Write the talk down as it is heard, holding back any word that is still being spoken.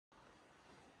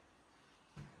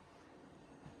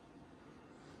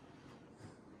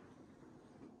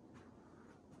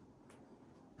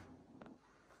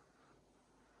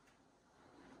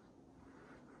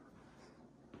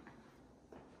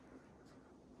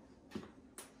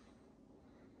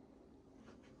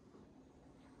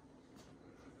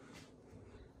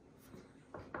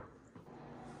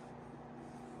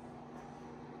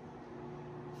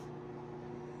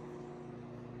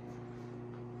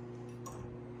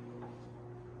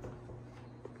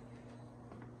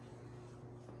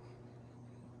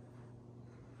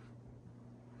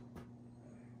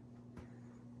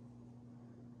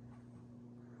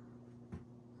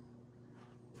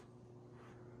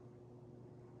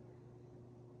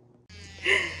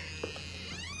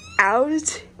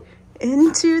out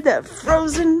into the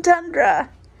frozen tundra.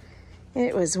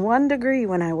 It was 1 degree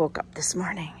when I woke up this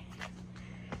morning.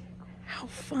 How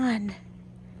fun.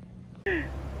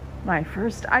 My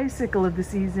first icicle of the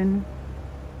season.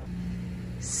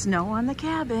 Snow on the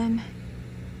cabin.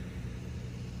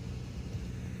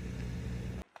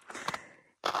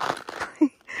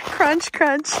 Crunch,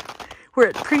 crunch. We're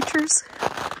at Preacher's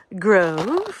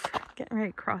Grove. Getting ready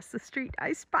to cross the street.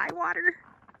 I spy water.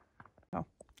 Oh.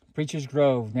 Preacher's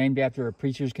Grove, named after a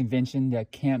preacher's convention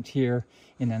that camped here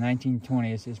in the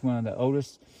 1920s, is one of the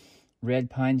oldest red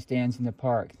pine stands in the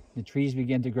park. The trees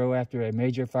began to grow after a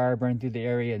major fire burned through the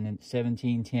area in the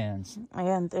 1710s.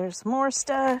 And there's more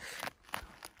stuff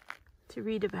to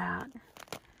read about.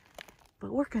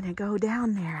 But we're going to go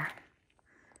down there.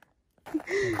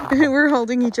 We're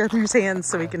holding each other's hands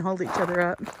so we can hold each other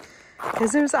up.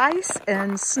 Because there's ice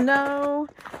and snow.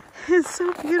 It's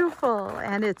so beautiful.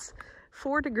 And it's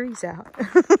 4 degrees out.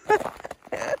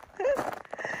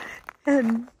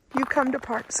 And you come to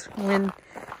parks when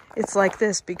it's like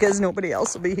this because nobody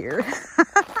else will be here.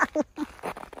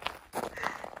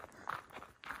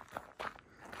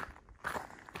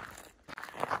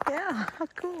 Yeah, how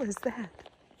cool is that?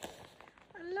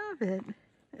 I love it.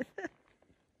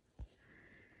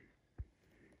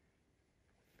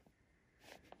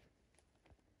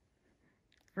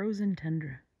 Frozen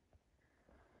tundra.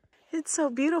 It's so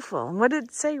beautiful. What did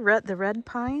it say? The red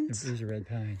pines? These are red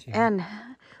pines, yeah. And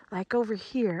like over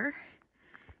here,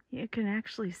 you can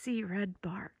actually see red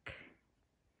bark.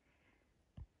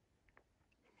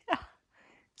 Yeah,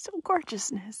 so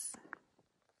gorgeousness.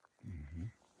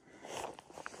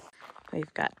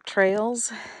 We've got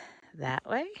trails that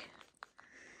way.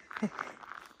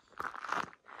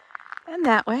 And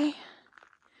that way.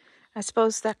 I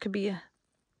suppose that could be a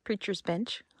preacher's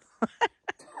bench.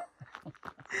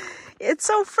 It's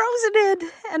so frozen in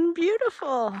and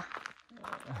beautiful.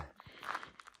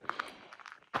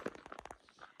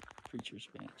 Preacher's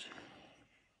bench.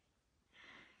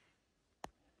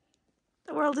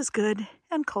 The world is good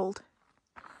and cold.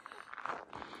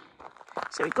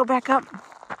 Shall we go back up?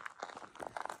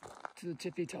 To the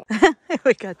tippy top.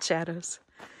 We got shadows.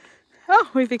 Oh,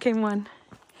 we became one.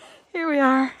 Here we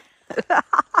are.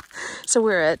 So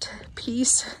we're at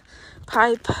Peace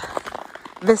Pipe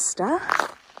Vista.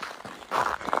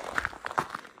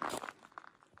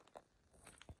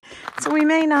 So we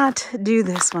may not do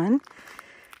this one.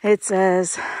 It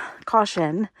says,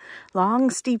 caution, long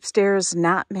steep stairs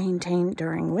not maintained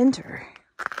during winter.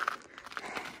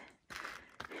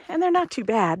 And they're not too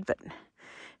bad, but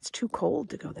it's too cold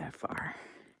to go that far.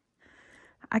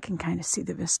 I can kind of see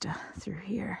the vista through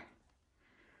here.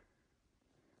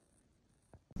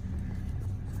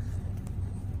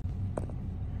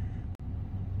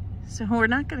 So we're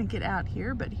not going to get out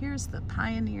here, but here's the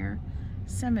Pioneer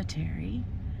Cemetery.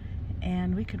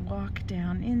 And we could walk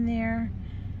down in there.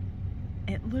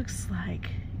 It looks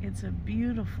like it's a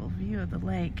beautiful view of the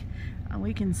lake.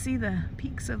 We can see the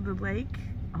peaks of the lake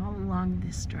all along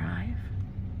this drive.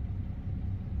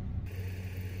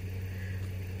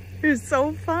 It's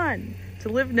so fun to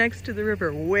live next to the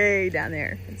river way down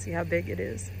there and see how big it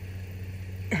is.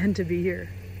 And to be here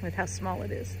with how small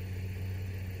it is.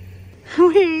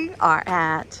 We are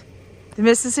at the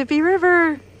Mississippi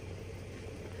River.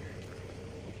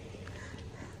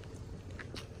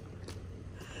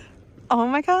 Oh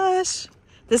my gosh.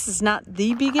 This is not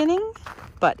the beginning,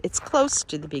 but it's close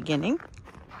to the beginning.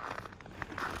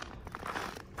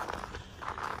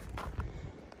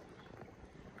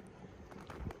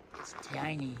 It's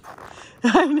tiny.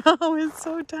 I know, it's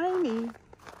so tiny.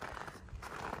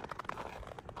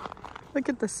 Look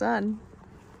at the sun.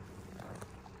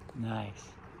 Nice.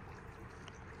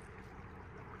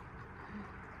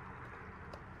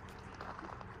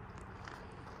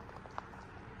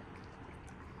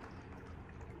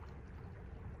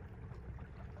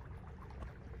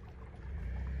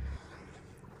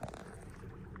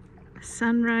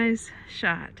 Sunrise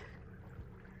shot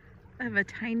of a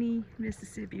tiny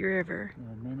Mississippi River.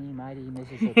 Yeah, many mighty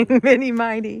Mississippi. Many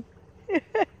mighty.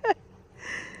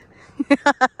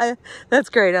 That's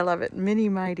great. I love it. Many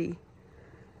mighty.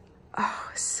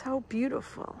 Oh, so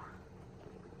beautiful.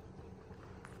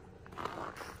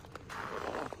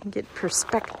 Get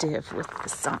perspective with the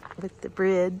sun, with the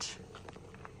bridge.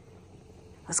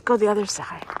 Let's go the other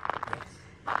side.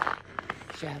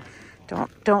 Yes. Shadow.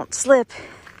 Don't slip.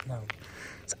 No.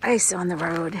 There's ice on the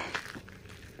road.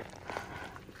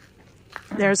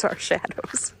 There's our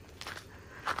shadows.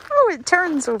 Oh, it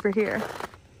turns over here.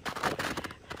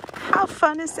 How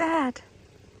fun is that?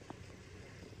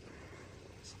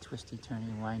 It's a twisty,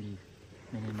 turning, windy,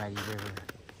 many mighty river.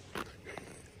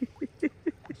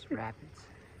 Rapids.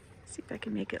 See if I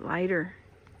can make it lighter.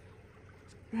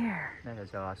 There. That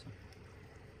is awesome.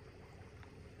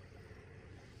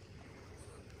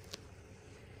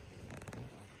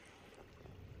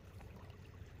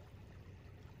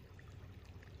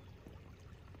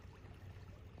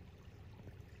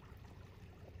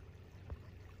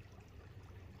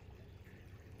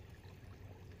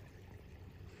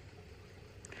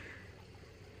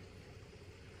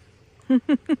 When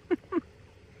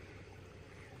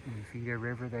you feed a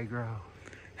river, they grow.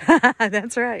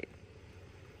 That's right.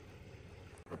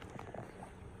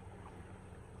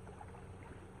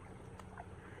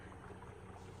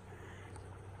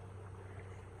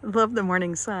 Love the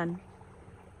morning sun.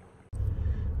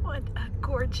 What a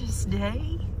gorgeous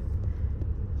day.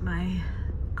 My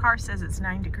car says it's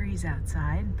 9 degrees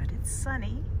outside, but it's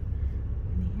sunny.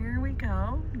 And here we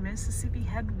go, Mississippi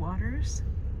Headwaters.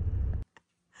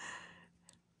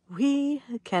 We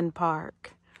can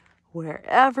park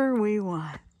wherever we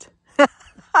want.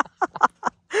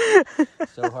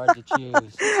 So hard to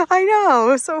choose. I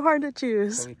know, so hard to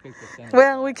choose. So we picked the center.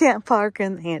 Well, we can't park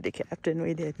in the handicapped, and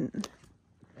we didn't.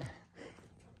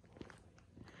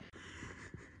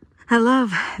 I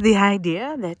love the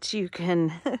idea that you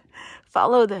can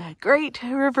follow the Great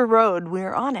River Road.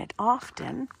 We're on it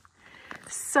often.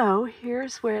 So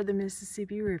here's where the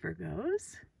Mississippi River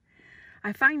goes.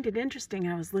 I find it interesting.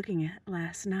 I was looking at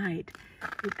last night.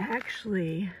 It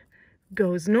actually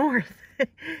goes north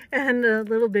and a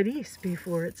little bit east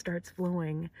before it starts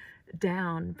flowing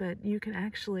down. But you can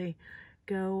actually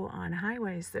go on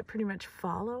highways that pretty much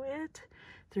follow it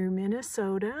through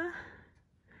Minnesota.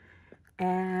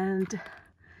 And,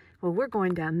 well, we're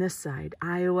going down this side,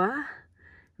 Iowa,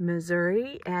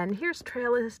 Missouri, and here's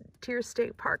Trail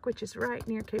State Park, which is right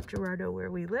near Cape Girardeau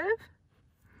where we live.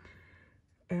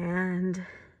 And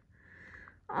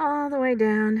all the way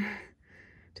down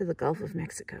to the Gulf of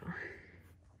Mexico.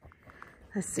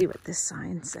 Let's see what this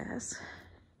sign says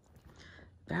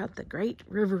about the Great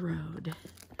River Road.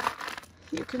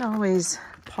 You can always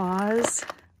pause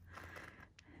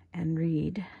and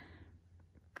read.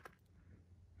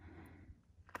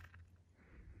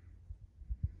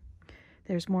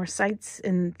 There's more sights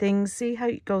and things. See how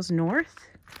it goes north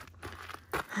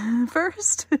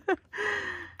first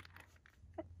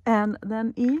and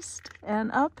then east and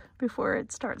up before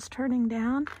it starts turning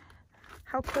down.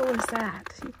 How cool is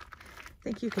that? I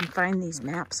think you can find these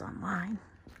maps online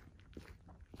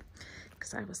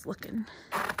because I was looking.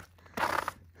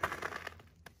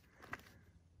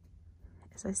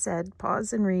 As I said,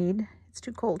 pause and read. It's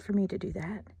too cold for me to do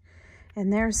that.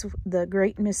 And there's the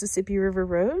Great Mississippi River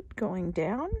Road going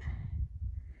down.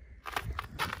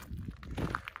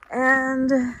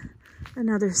 And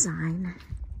another sign.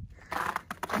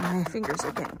 My fingers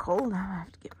are getting cold. I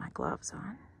have to get my gloves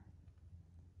on.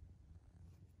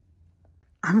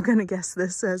 I'm gonna guess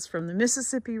this says, from the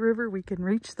Mississippi River we can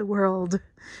reach the world,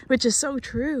 which is so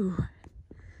true.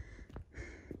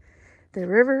 The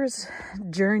river's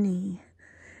journey.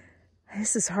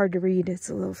 This is hard to read. It's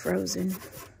a little frozen.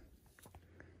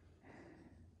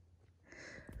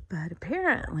 But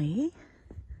apparently,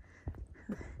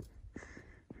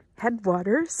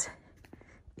 Headwaters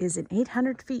is in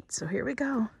 800 feet. So here we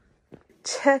go.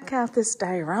 Check out this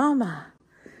diorama.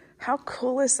 How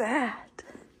cool is that?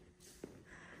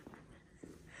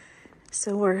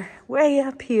 So we're way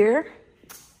up here.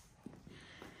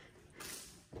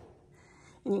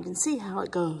 And you can see how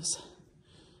it goes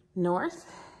north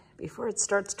before it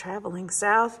starts traveling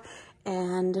south.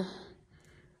 And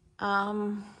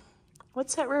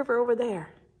what's that river over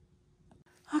there?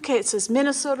 Okay, it says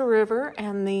Minnesota River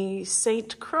and the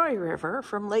St. Croix River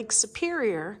from Lake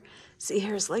Superior. See,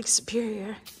 here's Lake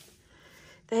Superior.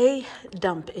 They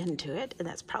dump into it, and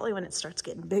that's probably when it starts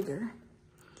getting bigger.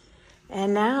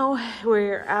 And now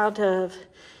we're out of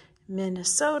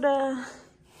Minnesota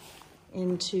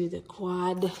into the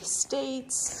Quad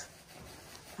States.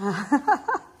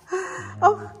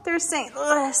 Oh, there's St.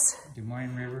 Louis. Des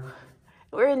Moines River.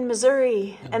 We're in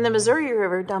Missouri, and the Missouri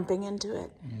River dumping into it.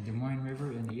 And the Des Moines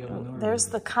River and the Illinois There's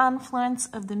River. the confluence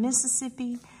of the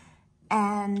Mississippi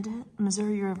and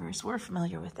Missouri rivers. We're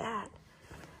familiar with that.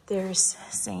 There's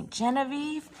St.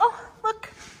 Genevieve. Oh,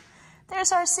 look,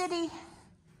 there's our city.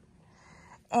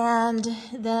 And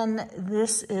then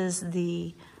this is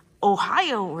the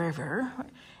Ohio River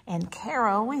and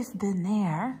Carroll. We've been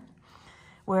there,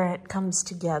 where it comes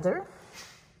together.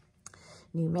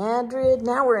 New Madrid.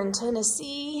 Now we're in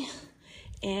Tennessee,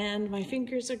 and my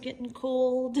fingers are getting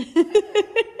cold.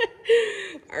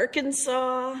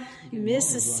 Arkansas,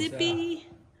 Mississippi.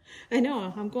 I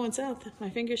know, I'm going south. My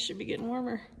fingers should be getting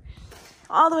warmer.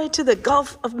 All the way to the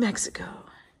Gulf of Mexico.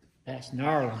 That's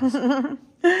Narlands.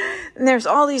 And there's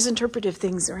all these interpretive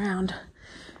things around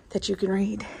that you can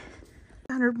read.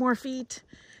 100 more feet.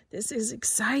 This is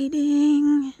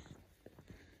exciting.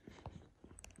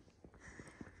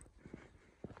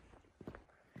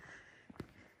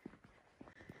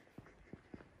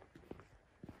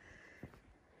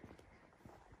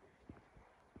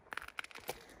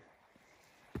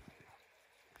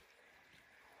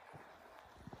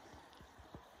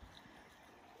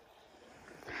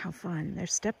 How fun.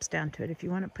 There's steps down to it if you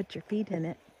want to put your feet in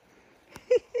it.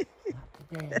 Not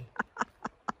today.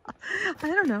 I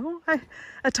don't know.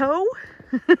 A toe?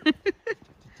 Just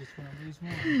one of these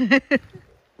ones.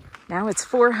 Now it's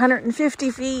 450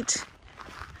 feet.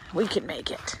 We can make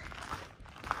it.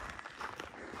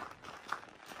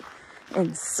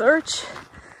 In search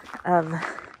of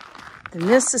the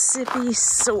Mississippi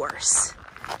source.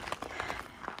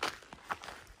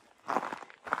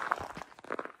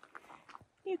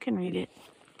 You can read it.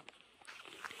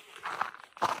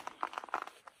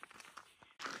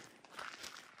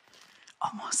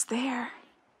 Almost there.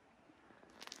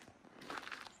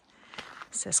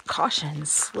 It says caution,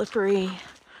 slippery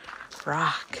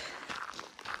rock.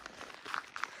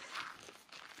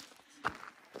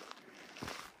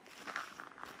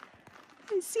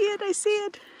 I see it, I see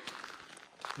it.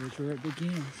 Here's where it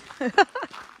begins.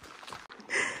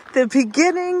 The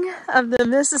beginning of the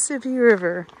Mississippi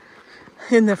River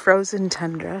in the frozen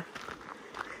tundra.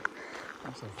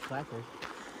 That's a placard.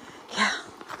 Yeah.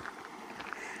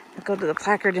 I'll go to the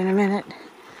placard in a minute.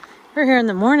 We're here in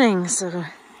the morning, so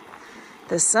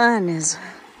the sun is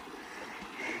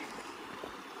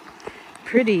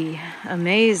pretty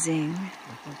amazing. I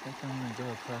think I'm going to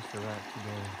go across the rock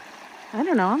today. I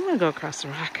don't know, I'm going to go across the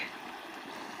rock.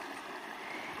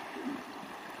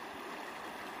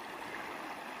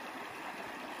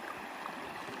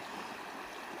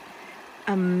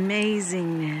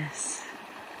 Amazingness.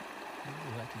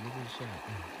 We'll have to give it a shot.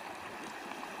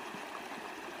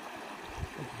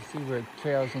 You can see where it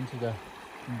trails into the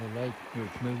lake where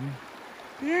it's moving.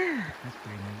 Yeah. That's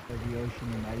pretty neat. Where the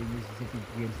ocean, the mighty Mississippi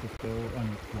begins to flow on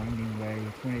its winding way,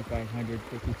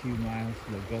 2,552 miles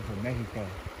to the Gulf of Mexico.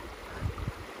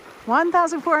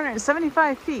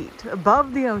 1,475 feet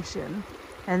above the ocean,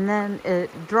 and then it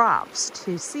drops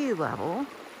to sea level.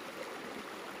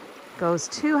 Goes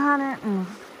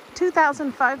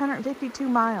 2,552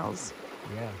 miles.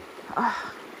 Yeah.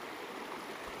 Oh,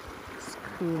 it's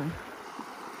cool.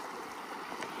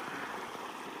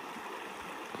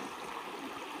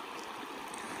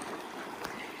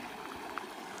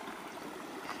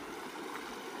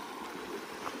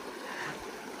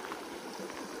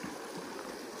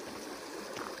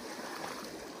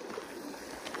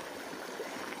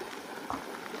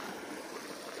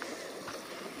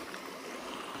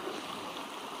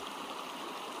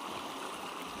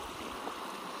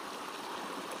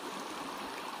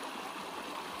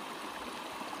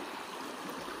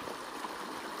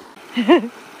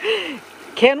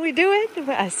 Can we do it?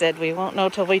 I said we won't know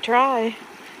till we try.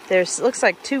 There's looks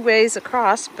like two ways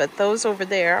across, but those over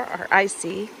there are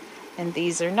icy and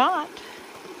these are not.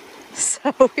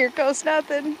 So here goes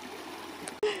nothing.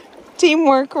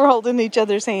 Teamwork, we're holding each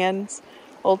other's hands.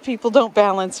 Old people don't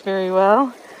balance very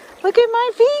well. Look at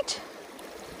my feet.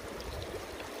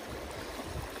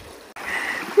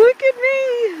 Look at me.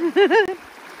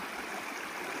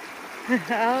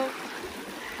 Oh.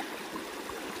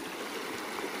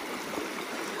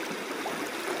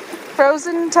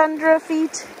 Frozen tundra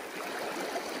feet.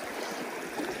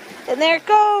 And there it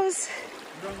goes.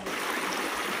 I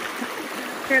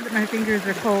care that my fingers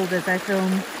are cold as I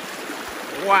film.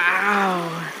 Wow.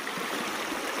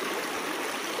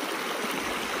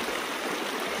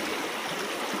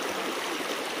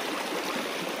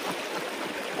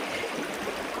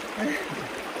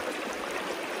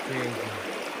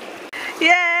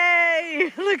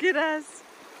 Yay! Look at us.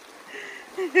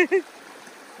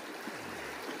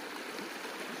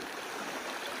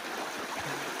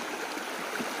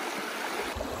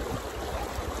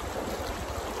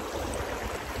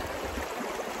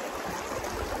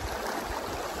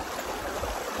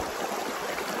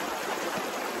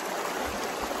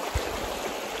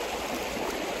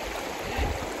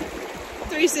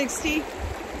 .360.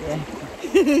 Yeah.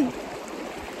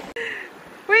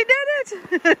 We did it!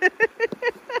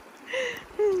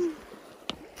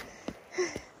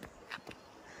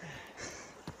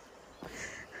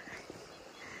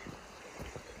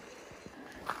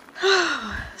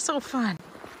 So fun.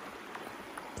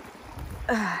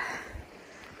 We're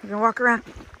gonna walk around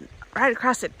right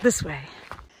across it this way.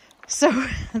 So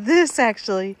this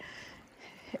actually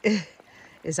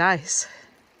is ice.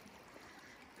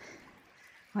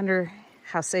 Wonder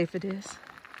how safe it is.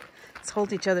 Let's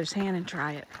hold each other's hand and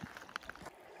try it.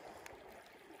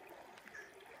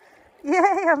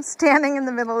 Yay, I'm standing in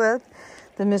the middle of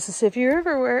the Mississippi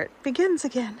River where it begins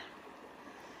again.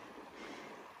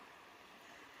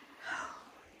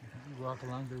 If you walk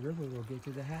along the river, we'll get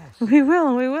to the house. We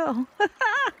will, we will.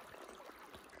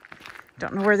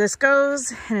 Don't know where this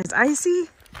goes, and it's icy,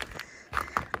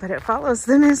 but it follows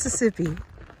the Mississippi.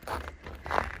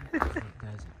 It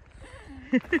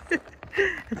doesn't.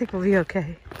 I think we'll be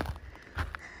okay.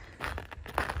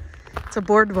 It's a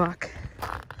boardwalk.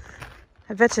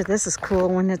 I bet you this is cool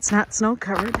when it's not snow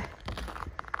covered.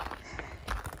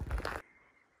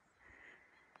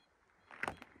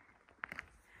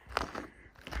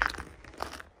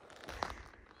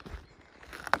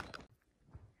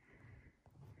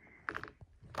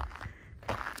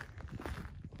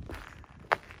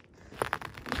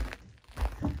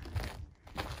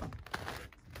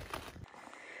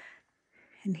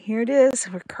 And here it is.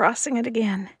 We're crossing it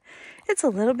again. It's a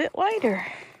little bit wider.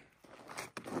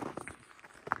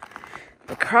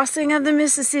 The crossing of the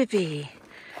Mississippi.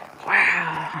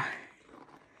 Wow.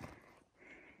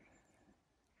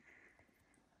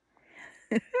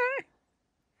 It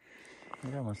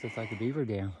almost looks like a beaver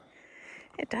dam.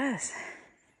 It does.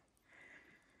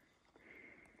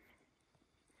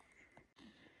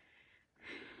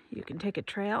 You can take a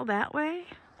trail that way,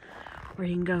 or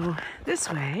you can go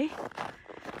this way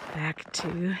back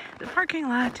to the parking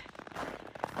lot.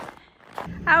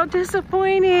 How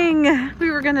disappointing!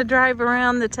 We were going to drive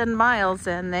around the 10 miles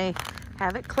and they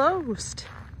have it closed.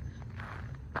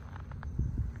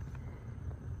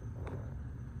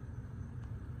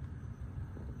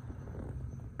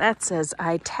 That says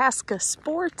Itasca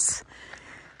Sports.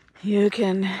 You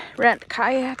can rent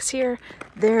kayaks here.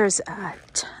 There's a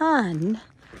ton.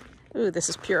 Ooh, this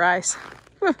is pure ice.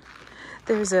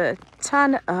 There's a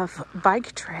ton of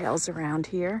bike trails around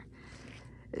here.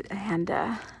 And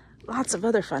lots of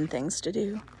other fun things to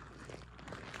do.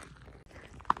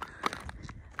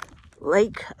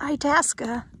 Lake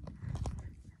Itasca.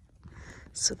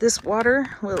 So this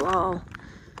water will all,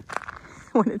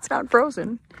 when it's not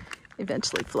frozen,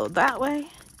 eventually flow that way.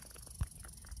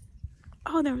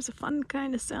 Oh, there was a fun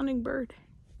kind of sounding bird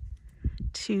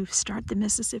to start the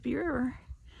Mississippi River.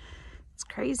 It's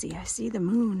crazy. I see the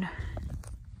moon.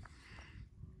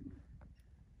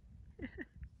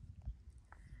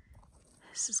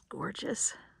 This is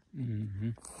gorgeous. Mm-hmm.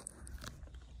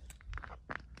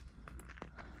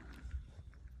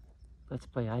 Let's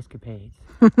play ice capades.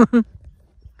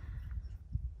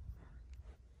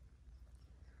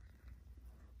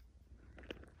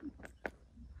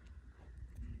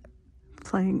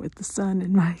 Playing with the sun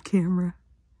in my camera.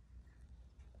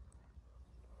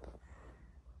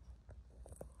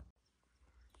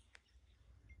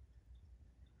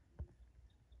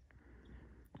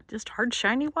 Just hard,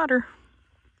 shiny water.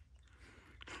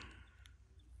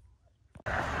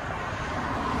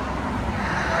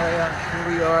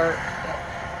 Here we are,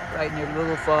 right near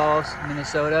Little Falls,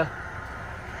 Minnesota,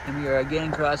 and we are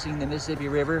again crossing the Mississippi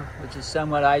River, which is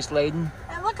somewhat ice-laden.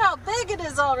 And look how big it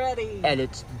is already. And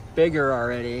it's bigger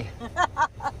already.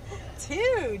 It's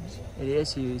huge. It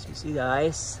is huge. You see the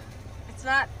ice? It's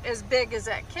not as big as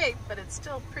that cape, but it's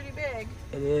still pretty big.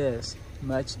 It is.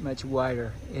 Much, much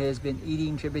wider. It has been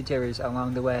eating tributaries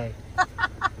along the way.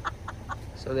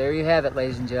 So there you have it,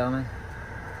 ladies and gentlemen.